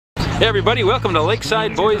Hey everybody, welcome to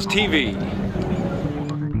Lakeside Boys TV.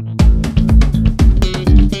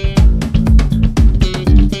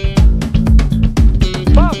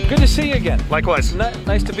 Bob, good to see you again. Likewise.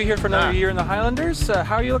 Nice to be here for another year in the Highlanders.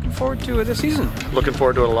 How are you looking forward to this season? Looking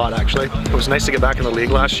forward to it a lot, actually. It was nice to get back in the league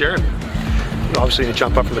last year. And obviously, you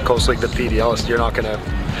jump up from the Coast League to PDL, you're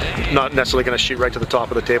not necessarily going to shoot right to the top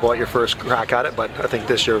of the table at your first crack at it, but I think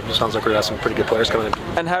this year it sounds like we're going to have some pretty good players coming in.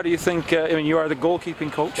 And how do you think, I mean, you are the goalkeeping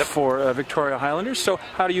coach for Victoria Highlanders, so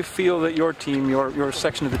how do you feel that your team, your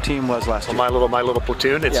section of the team was last year? My little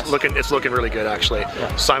platoon, it's looking really good, actually.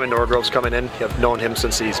 Yeah. Simon Norgrove's coming in. I've known him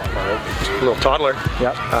since he's a little toddler.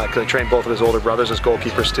 Yeah. Because I trained both of his older brothers as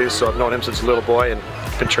goalkeepers too, so I've known him since a little boy and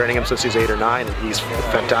been training him since he's 8 or 9, and he's a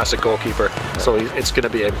fantastic goalkeeper. So it's going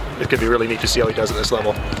to be really neat to see how he does at this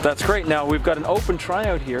level. That's great. Now we've got an open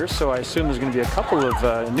tryout here, so I assume there's going to be a couple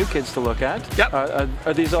of new kids to look at. Yep.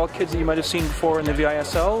 Are these all kids that you might have seen before in the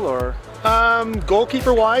VISL, or?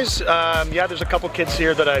 Goalkeeper wise, yeah, there's a couple kids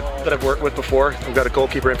here that I've worked with before. We've got a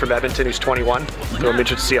goalkeeper in from Edmonton who's 21. So I'm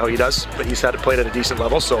interested to see how he does, but he's played at a decent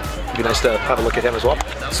level, so it'd be nice to have a look at him as well.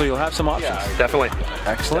 So you'll have some options. Yeah, definitely.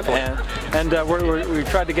 Excellent. Definitely. And we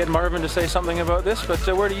tried to get Marvin to say something about this, but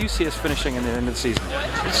where do you see us finishing in the end of the season?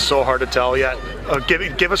 It's so hard to tell yet.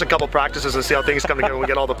 Give us a couple practices and see how things come together when we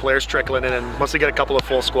get all the players trickling in, and once we get a couple of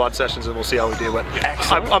full squad sessions, and we'll see how we do. But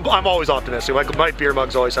I'm always optimistic. My beer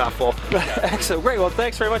mug's always half full. Excellent. Great. Well,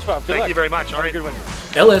 thanks very much, Bob. Thank you very much. All right. Good one.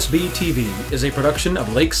 LSB TV is a production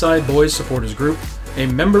of Lakeside Boys Supporters Group, a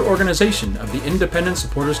member organization of the Independent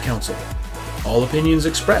Supporters Council. All opinions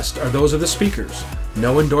expressed are those of the speakers.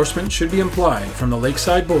 No endorsement should be implied from the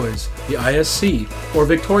Lakeside Boys, the ISC, or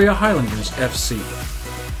Victoria Highlanders FC.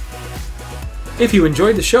 If you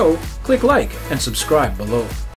enjoyed the show, click like and subscribe below.